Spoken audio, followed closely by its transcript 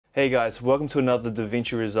Hey guys, welcome to another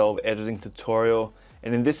DaVinci Resolve editing tutorial.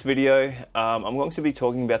 And in this video, I'm going to be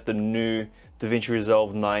talking about the new DaVinci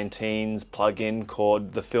Resolve 19's plugin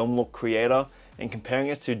called the Film Look Creator and comparing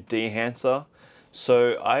it to Dehancer.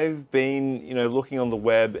 So I've been, looking on the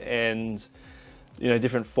web and,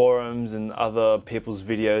 different forums and other people's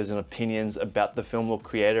videos and opinions about the Film Look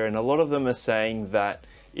Creator. And a lot of them are saying that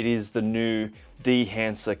it is the new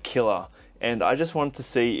Dehancer killer. And I just wanted to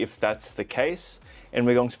see if that's the case. And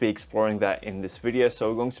we're going to be exploring that in this video. So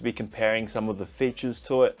we're going to be comparing some of the features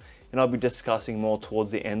to it, and I'll be discussing more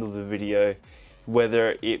towards the end of the video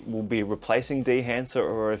whether it will be replacing Dehancer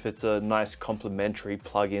or if it's a nice complementary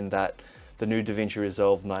plugin that the new DaVinci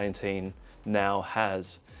Resolve 19 now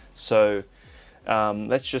has. So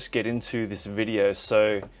let's just get into this video.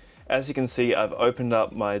 So as you can see, I've opened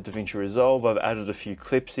up my DaVinci Resolve, I've added a few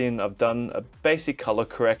clips in, I've done a basic color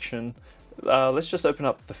correction. Let's just open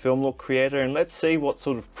up the Film Look Creator and let's see what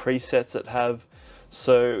sort of presets it have.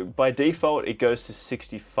 So by default, it goes to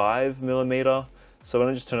 65mm. So when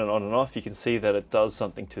I just turn it on and off, you can see that it does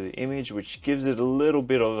something to the image, which gives it a little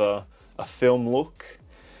bit of a film look.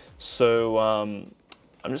 So I'm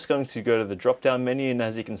just going to go to the drop down menu, and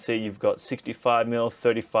as you can see, you've got 65mm,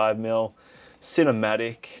 35mm,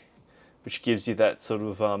 cinematic, which gives you that sort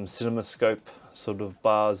of cinemascope sort of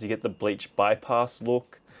bars. You get the bleach bypass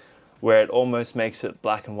look, where it almost makes it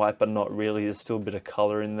black and white, but not really. There's still a bit of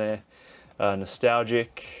color in there.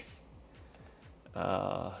 Nostalgic,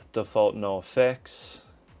 default no effects,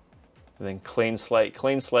 and then clean slate.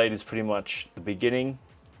 Clean slate is pretty much the beginning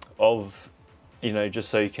of, just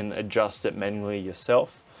so you can adjust it manually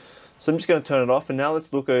yourself. So I'm just going to turn it off, and now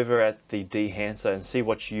let's look over at the Dehancer and see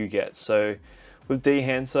what you get. So with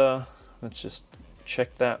Dehancer, let's just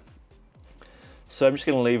check that. So I'm just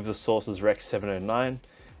going to leave the source as Rec 709.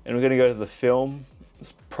 And we're going to go to the film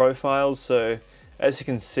profiles. So as you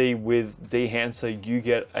can see with Dehancer, you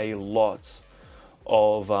get a lot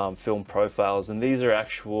of film profiles, and these are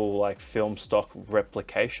actual like film stock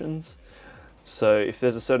replications. So if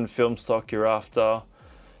there's a certain film stock you're after,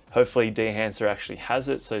 hopefully Dehancer actually has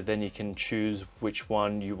it, so then you can choose which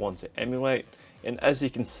one you want to emulate. And as you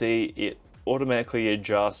can see, it automatically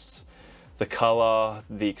adjusts the color,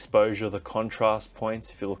 the exposure, the contrast points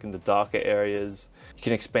if you look in the darker areas. You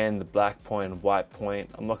can expand the black point and white point.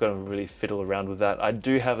 I'm not going to really fiddle around with that. I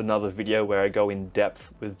do have another video where I go in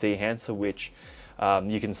depth with Dehancer, which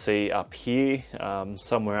you can see up here,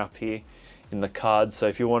 somewhere up here in the card. So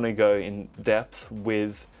if you want to go in depth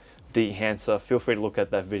with Dehancer, feel free to look at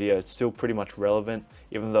that video. It's still pretty much relevant.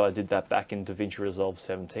 Even though I did that back in DaVinci Resolve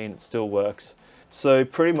 17, it still works. So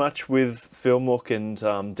pretty much with Film Look and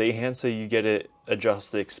Dehancer, you get to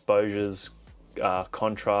adjust the exposures,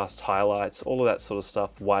 contrast, highlights, all of that sort of stuff,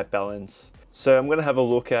 white balance. So I'm going to have a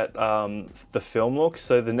look at the Film Look.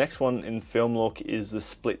 So the next one in Film Look is the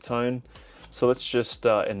split tone. So let's just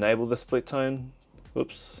enable the split tone.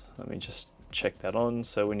 Oops, let me just check that on.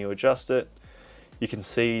 So when you adjust it, you can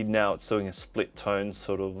see now it's doing a split tone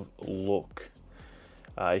sort of look.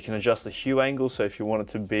 You can adjust the hue angle. So if you want it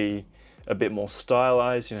to be a bit more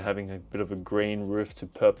stylized, having a bit of a green roof to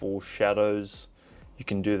purple shadows, you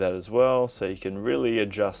can do that as well. So you can really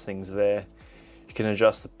adjust things there. You can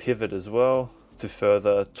adjust the pivot as well to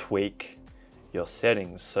further tweak your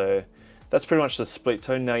settings. So that's pretty much the split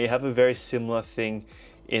tone. Now you have a very similar thing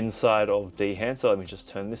inside of Dehancer. Let me just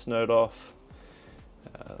turn this node off.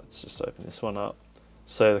 Let's just open this one up.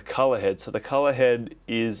 So the color head. So the color head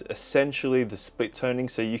is essentially the split toning.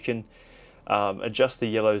 So you can adjust the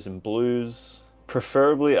yellows and blues.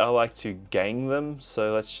 Preferably I like to gang them.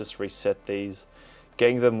 So let's just reset these.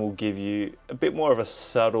 Gang them will give you a bit more of a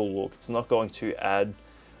subtle look. It's not going to add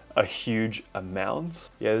a huge amount.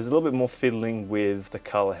 Yeah, there's a little bit more fiddling with the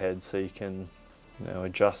color head, so you can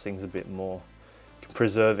adjust things a bit more. You can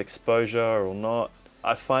preserve exposure or not.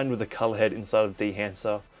 I find with the color head inside of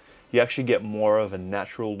Dehancer, you actually get more of a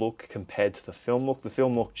natural look compared to the Film Look. The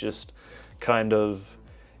Film Look just kind of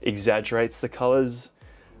exaggerates the colors.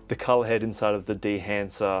 The color head inside of the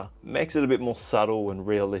Dehancer makes it a bit more subtle and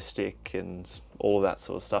realistic and all of that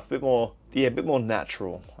sort of stuff. A bit more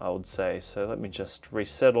natural, I would say. So let me just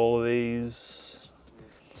reset all of these.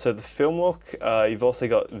 So the Film Look, you've also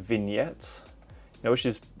got Vignette, which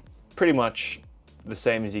is pretty much the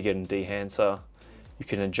same as you get in Dehancer. You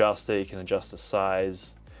can adjust it, you can adjust the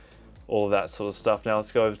size, all of that sort of stuff. Now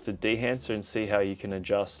let's go over to Dehancer and see how you can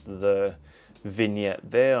adjust the Vignette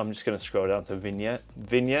there. I'm just going to scroll down to Vignette.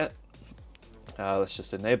 Let's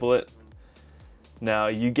just enable it. Now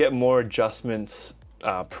you get more adjustments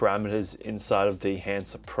parameters inside of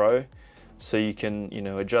Dehancer Pro. So you can,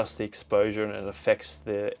 adjust the exposure and it affects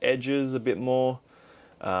the edges a bit more.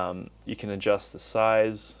 You can adjust the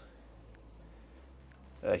size.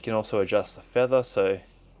 You can also adjust the feather. So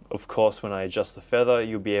of course when I adjust the feather,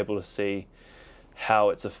 you'll be able to see how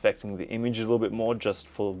it's affecting the image a little bit more, just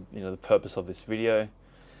for the purpose of this video.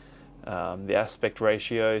 The aspect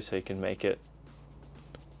ratio, so you can make it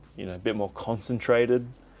a bit more concentrated.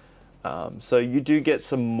 So you do get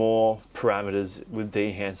some more parameters with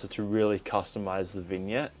Dehancer to really customize the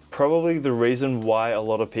vignette. Probably the reason why a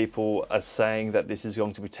lot of people are saying that this is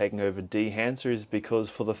going to be taking over Dehancer is because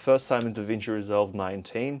for the first time in DaVinci Resolve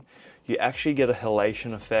 19, you actually get a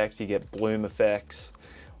halation effect, you get bloom effects,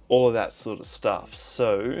 all of that sort of stuff.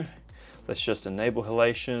 So let's just enable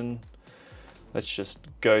halation. Let's just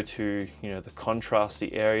go to the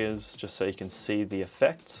contrasty areas just so you can see the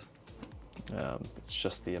effects. It's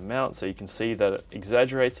just the amount, so you can see that it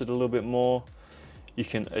exaggerates it a little bit more. You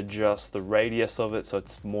can adjust the radius of it so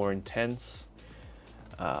it's more intense.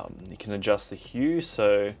 You can adjust the hue,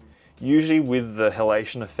 so usually with the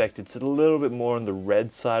halation effect it's a little bit more on the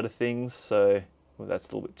red side of things, so well, that's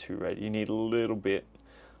a little bit too red. You need a little bit.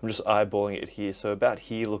 I'm just eyeballing it here, so about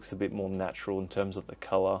here looks a bit more natural in terms of the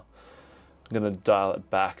color. I'm going to dial it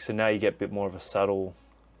back, so now you get a bit more of a subtle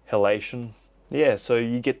halation. Yeah, so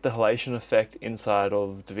you get the halation effect inside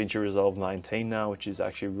of DaVinci Resolve 19 now, which is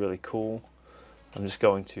actually really cool. I'm just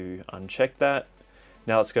going to uncheck that.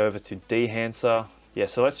 Now let's go over to Dehancer. Yeah,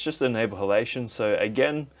 so let's just enable halation. So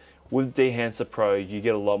again, with Dehancer Pro, you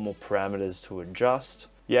get a lot more parameters to adjust.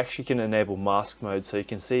 You actually can enable mask mode, so you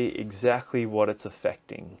can see exactly what it's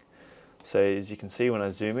affecting. So as you can see when I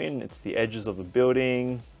zoom in, it's the edges of the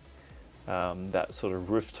building, that sort of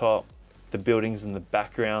rooftop, the buildings in the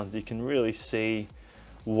background. You can really see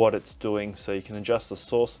what it's doing. So you can adjust the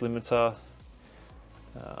source limiter,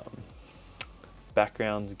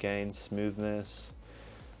 background gain, smoothness,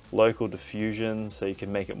 local diffusion, so you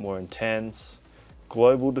can make it more intense,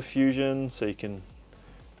 global diffusion, so you can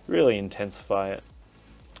really intensify it.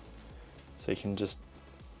 So you can just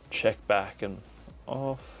check back and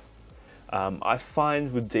off. I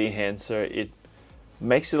find with Dehancer, it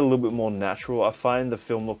makes it a little bit more natural. I find the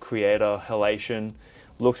Film Look Creator Halation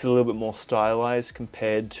looks a little bit more stylized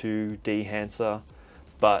compared to Dehancer,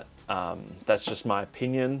 but that's just my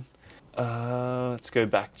opinion. Let's go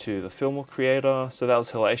back to the Film Look Creator. So that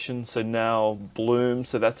was halation. So now bloom.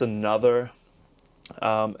 So that's another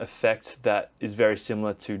effect that is very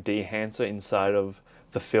similar to Dehancer inside of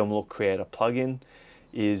the Film Look Creator plugin.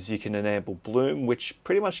 Is you can enable bloom, which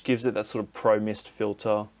pretty much gives it that sort of pro mist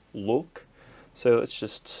filter look. So let's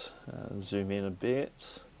just zoom in a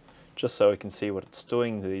bit, just so we can see what it's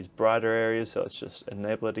doing to these brighter areas. So let's just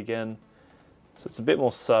enable it again. So it's a bit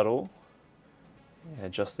more subtle.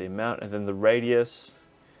 Adjust the amount and then the radius.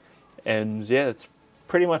 And yeah, it's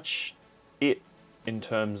pretty much it in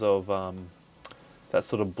terms of that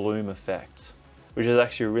sort of bloom effect, which is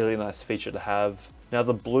actually a really nice feature to have. Now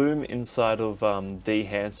the bloom inside of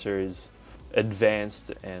Dehancer is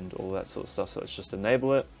advanced and all that sort of stuff, so let's just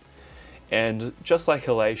enable it. And just like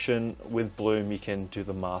halation, with bloom you can do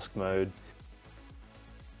the mask mode.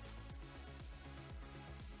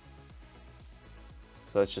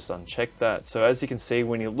 So let's just uncheck that. So as you can see,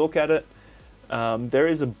 when you look at it, there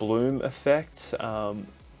is a bloom effect.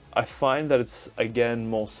 I find that it's, again,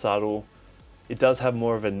 more subtle. It does have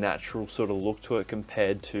more of a natural sort of look to it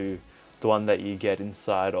compared to the one that you get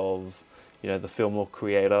inside of the Film Look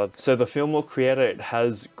Creator. So the Film Look Creator, it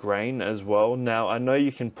has grain as well. Now I know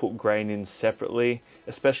you can put grain in separately,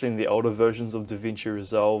 especially in the older versions of DaVinci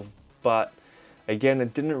Resolve, but again,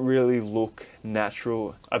 it didn't really look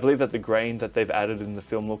natural. I believe that the grain that they've added in the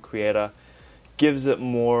Film Look Creator gives it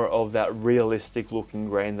more of that realistic looking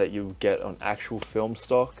grain that you get on actual film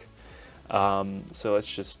stock. So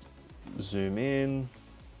let's just zoom in.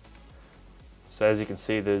 So as you can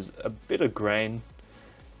see, there's a bit of grain,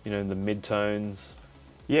 in the midtones.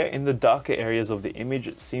 Yeah, in the darker areas of the image,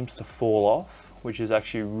 it seems to fall off, which is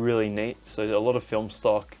actually really neat. So a lot of film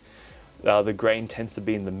stock, the grain tends to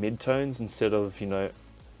be in the midtones instead of,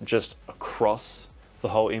 just across the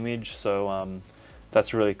whole image. So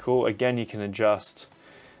that's really cool. Again, you can adjust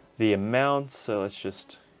the amounts. So let's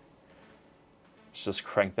just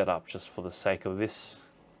crank that up just for the sake of this.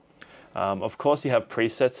 Of course, you have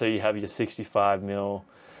presets, so you have your 65mm,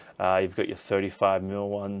 you've got your 35mm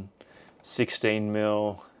one,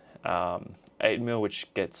 16mm, 8mm,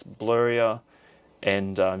 which gets blurrier,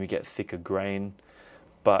 and you get thicker grain.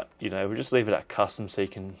 But we'll just leave it at custom, so you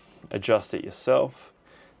can adjust it yourself.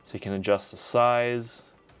 So you can adjust the size,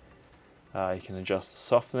 you can adjust the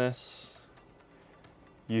softness.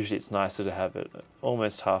 Usually it's nicer to have it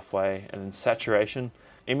almost halfway, and then saturation.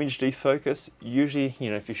 Image defocus, usually, you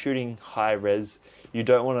know, if you're shooting high res, you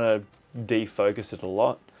don't want to defocus it a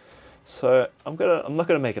lot. So I'm not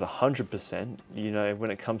gonna make it 100%. You know, when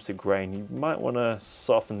it comes to grain, you might want to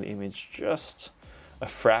soften the image just a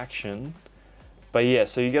fraction. But yeah,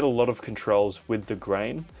 so you get a lot of controls with the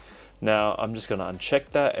grain. Now I'm just gonna uncheck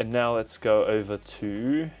that, and now let's go over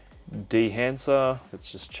to Dehancer.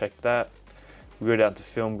 Let's just check that. We go down to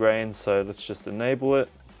film grain, so let's just enable it.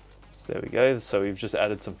 So there we go. So we've just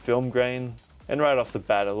added some film grain, and right off the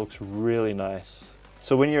bat, it looks really nice.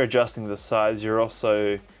 So when you're adjusting the size, you're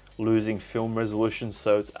also losing film resolution,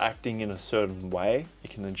 so it's acting in a certain way. You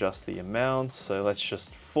can adjust the amounts. So let's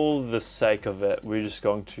just, for the sake of it, we're just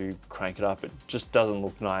going to crank it up. It just doesn't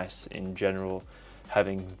look nice in general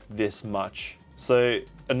having this much. So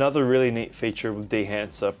another really neat feature with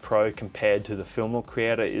Dehancer Pro compared to the Film Look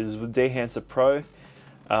Creator is with Dehancer Pro,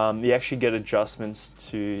 you actually get adjustments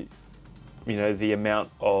to, you know, the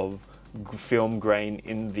amount of film grain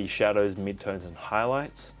in the shadows, midtones, and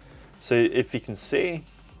highlights. So if you can see,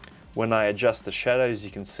 when I adjust the shadows,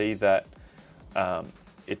 you can see that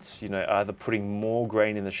it's, you know, either putting more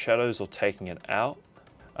grain in the shadows or taking it out.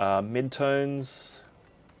 Midtones,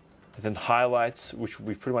 and then highlights, which will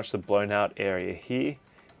be pretty much the blown out area here.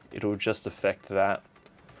 It'll just affect that.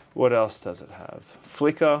 What else does it have?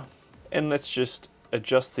 Flicker, and let's just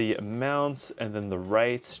adjust the amounts and then the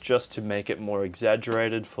rates just to make it more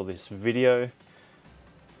exaggerated for this video.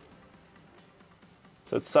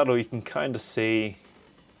 So it's subtle, you can kind of see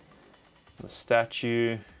the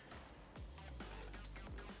statue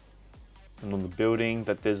and on the building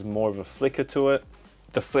that there's more of a flicker to it.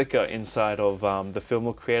 The flicker inside of the Film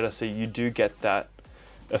Look Creator, so you do get that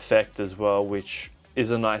effect as well, which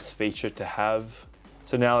is a nice feature to have.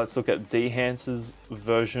 So now let's look at Dehancer's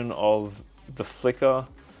version of the flicker.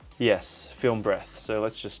 Yes, film breath. So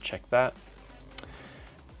let's just check that.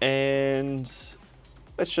 And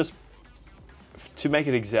let's just, to make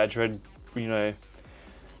it exaggerated, you know,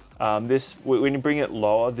 this, when you bring it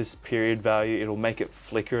lower, this period value, it'll make it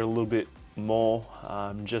flicker a little bit more,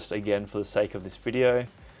 just again for the sake of this video.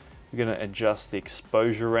 We're going to adjust the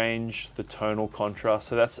exposure range, the tonal contrast.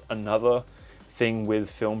 So that's another thing with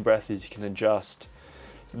film breath, is you can adjust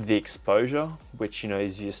the exposure, which, you know,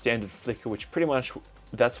 is your standard flicker, which pretty much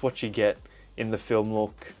that's what you get in the Film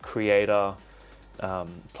Look Creator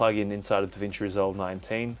plugin inside of DaVinci Resolve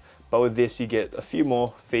 19. But with this, you get a few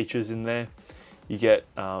more features in there. You get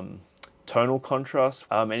tonal contrast,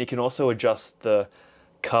 and you can also adjust the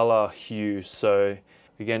color hue. So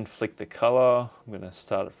again, flick the color. I'm going to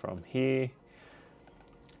start it from here.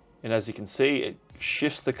 And as you can see, it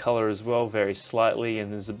shifts the color as well very slightly,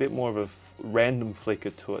 and there's a bit more of a random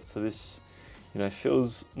flicker to it. So this, you know,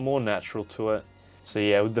 feels more natural to it. So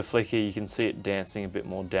yeah, with the flicker, you can see it dancing a bit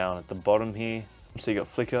more down at the bottom here. So you got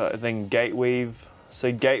flicker, and then gate weave.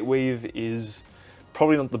 So gate weave is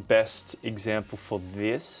probably not the best example for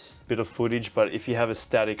this bit of footage, but if you have a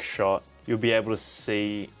static shot, you'll be able to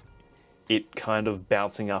see it kind of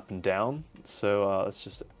bouncing up and down. So let's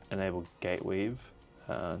just enable gate weave.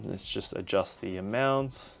 Let's just adjust the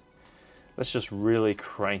amounts. Let's just really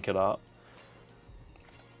crank it up.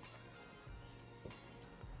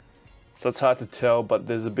 So it's hard to tell, but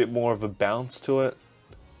there's a bit more of a bounce to it.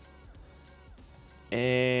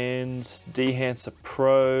 And Dehancer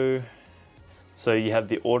Pro, so you have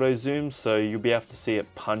the auto zoom, so you'll be able to see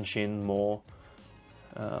it punch in more.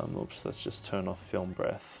 Oops, let's just turn off film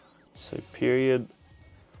breath. So period,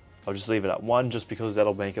 I'll just leave it at 1 just because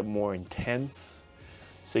that'll make it more intense.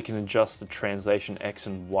 So you can adjust the translation X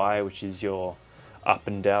and Y, which is your up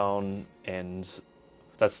and down, and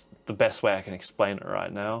that's the best way I can explain it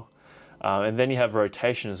right now. And then you have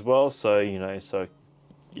rotation as well, so, you know, so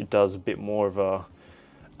it does a bit more of a,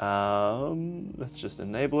 let's just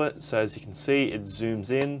enable it. So as you can see, it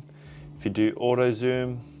zooms in. If you do auto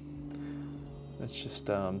zoom, let's just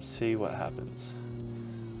see what happens.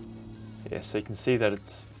 Yeah, so you can see that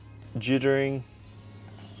it's jittering.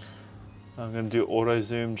 I'm going to do auto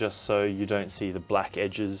zoom just so you don't see the black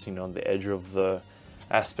edges, you know, on the edge of the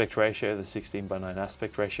aspect ratio, the 16:9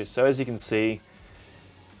 aspect ratio. So as you can see,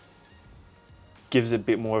 gives it a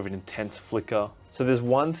bit more of an intense flicker. So there's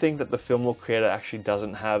one thing that the Film Look Creator actually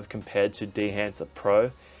doesn't have compared to Dehancer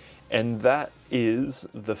Pro, and that is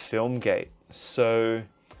the film gate. So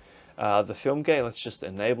the film gate, let's just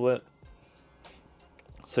enable it.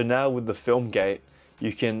 So now with the film gate,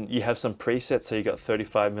 you have some presets. So you got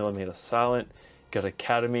 35mm silent, you got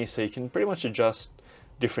Academy, so you can pretty much adjust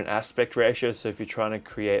different aspect ratios. So if you're trying to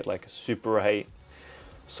create like a Super 8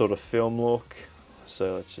 sort of film look,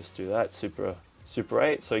 so let's just do that, Super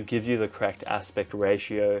 8. So it gives you the correct aspect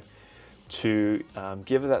ratio to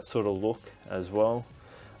give it that sort of look as well.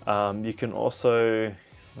 You can also,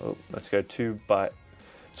 let's go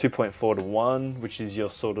 2.4 to 1, which is your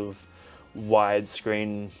sort of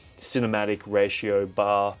widescreen cinematic ratio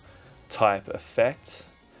bar type effect,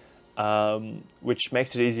 which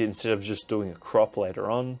makes it easier instead of just doing a crop later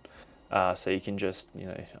on. So you can just,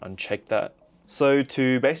 uncheck that. So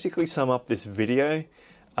to basically sum up this video,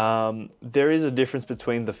 there is a difference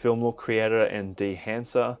between the Film Look Creator and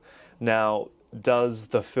Dehancer. Now, does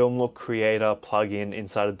the Film Look Creator plugin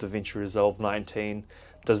inside of DaVinci Resolve 19,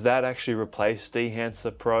 does that actually replace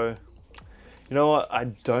Dehancer Pro? You know what, I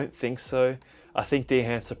don't think so. I think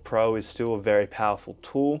Dehancer Pro is still a very powerful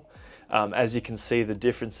tool. As you can see, the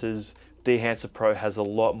differences, Dehancer Pro has a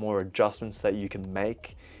lot more adjustments that you can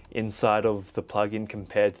make inside of the plugin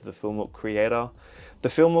compared to the Film Look Creator. The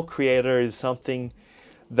Film Look Creator is something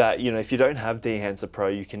that, if you don't have Dehancer Pro,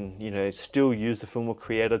 you can, still use the Film Look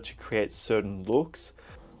Creator to create certain looks.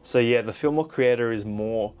 So yeah, the Film Look Creator is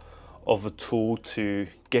more of a tool to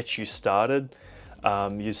get you started.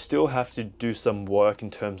 You still have to do some work in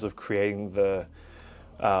terms of creating the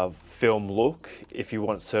film look. If you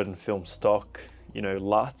want certain film stock,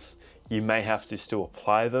 LUTs, you may have to still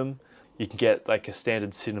apply them. You can get like a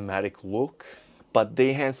standard cinematic look, but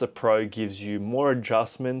Dehancer Pro gives you more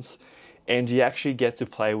adjustments and you actually get to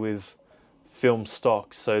play with film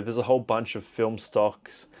stocks. So there's a whole bunch of film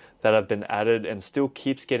stocks that have been added and still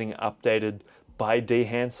keeps getting updated by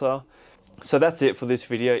Dehancer. So that's it for this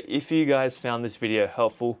video. If you guys found this video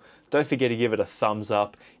helpful, don't forget to give it a thumbs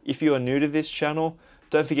up. If you are new to this channel,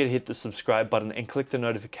 don't forget to hit the subscribe button and click the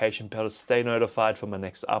notification bell to stay notified for my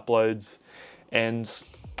next uploads. And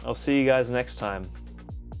I'll see you guys next time.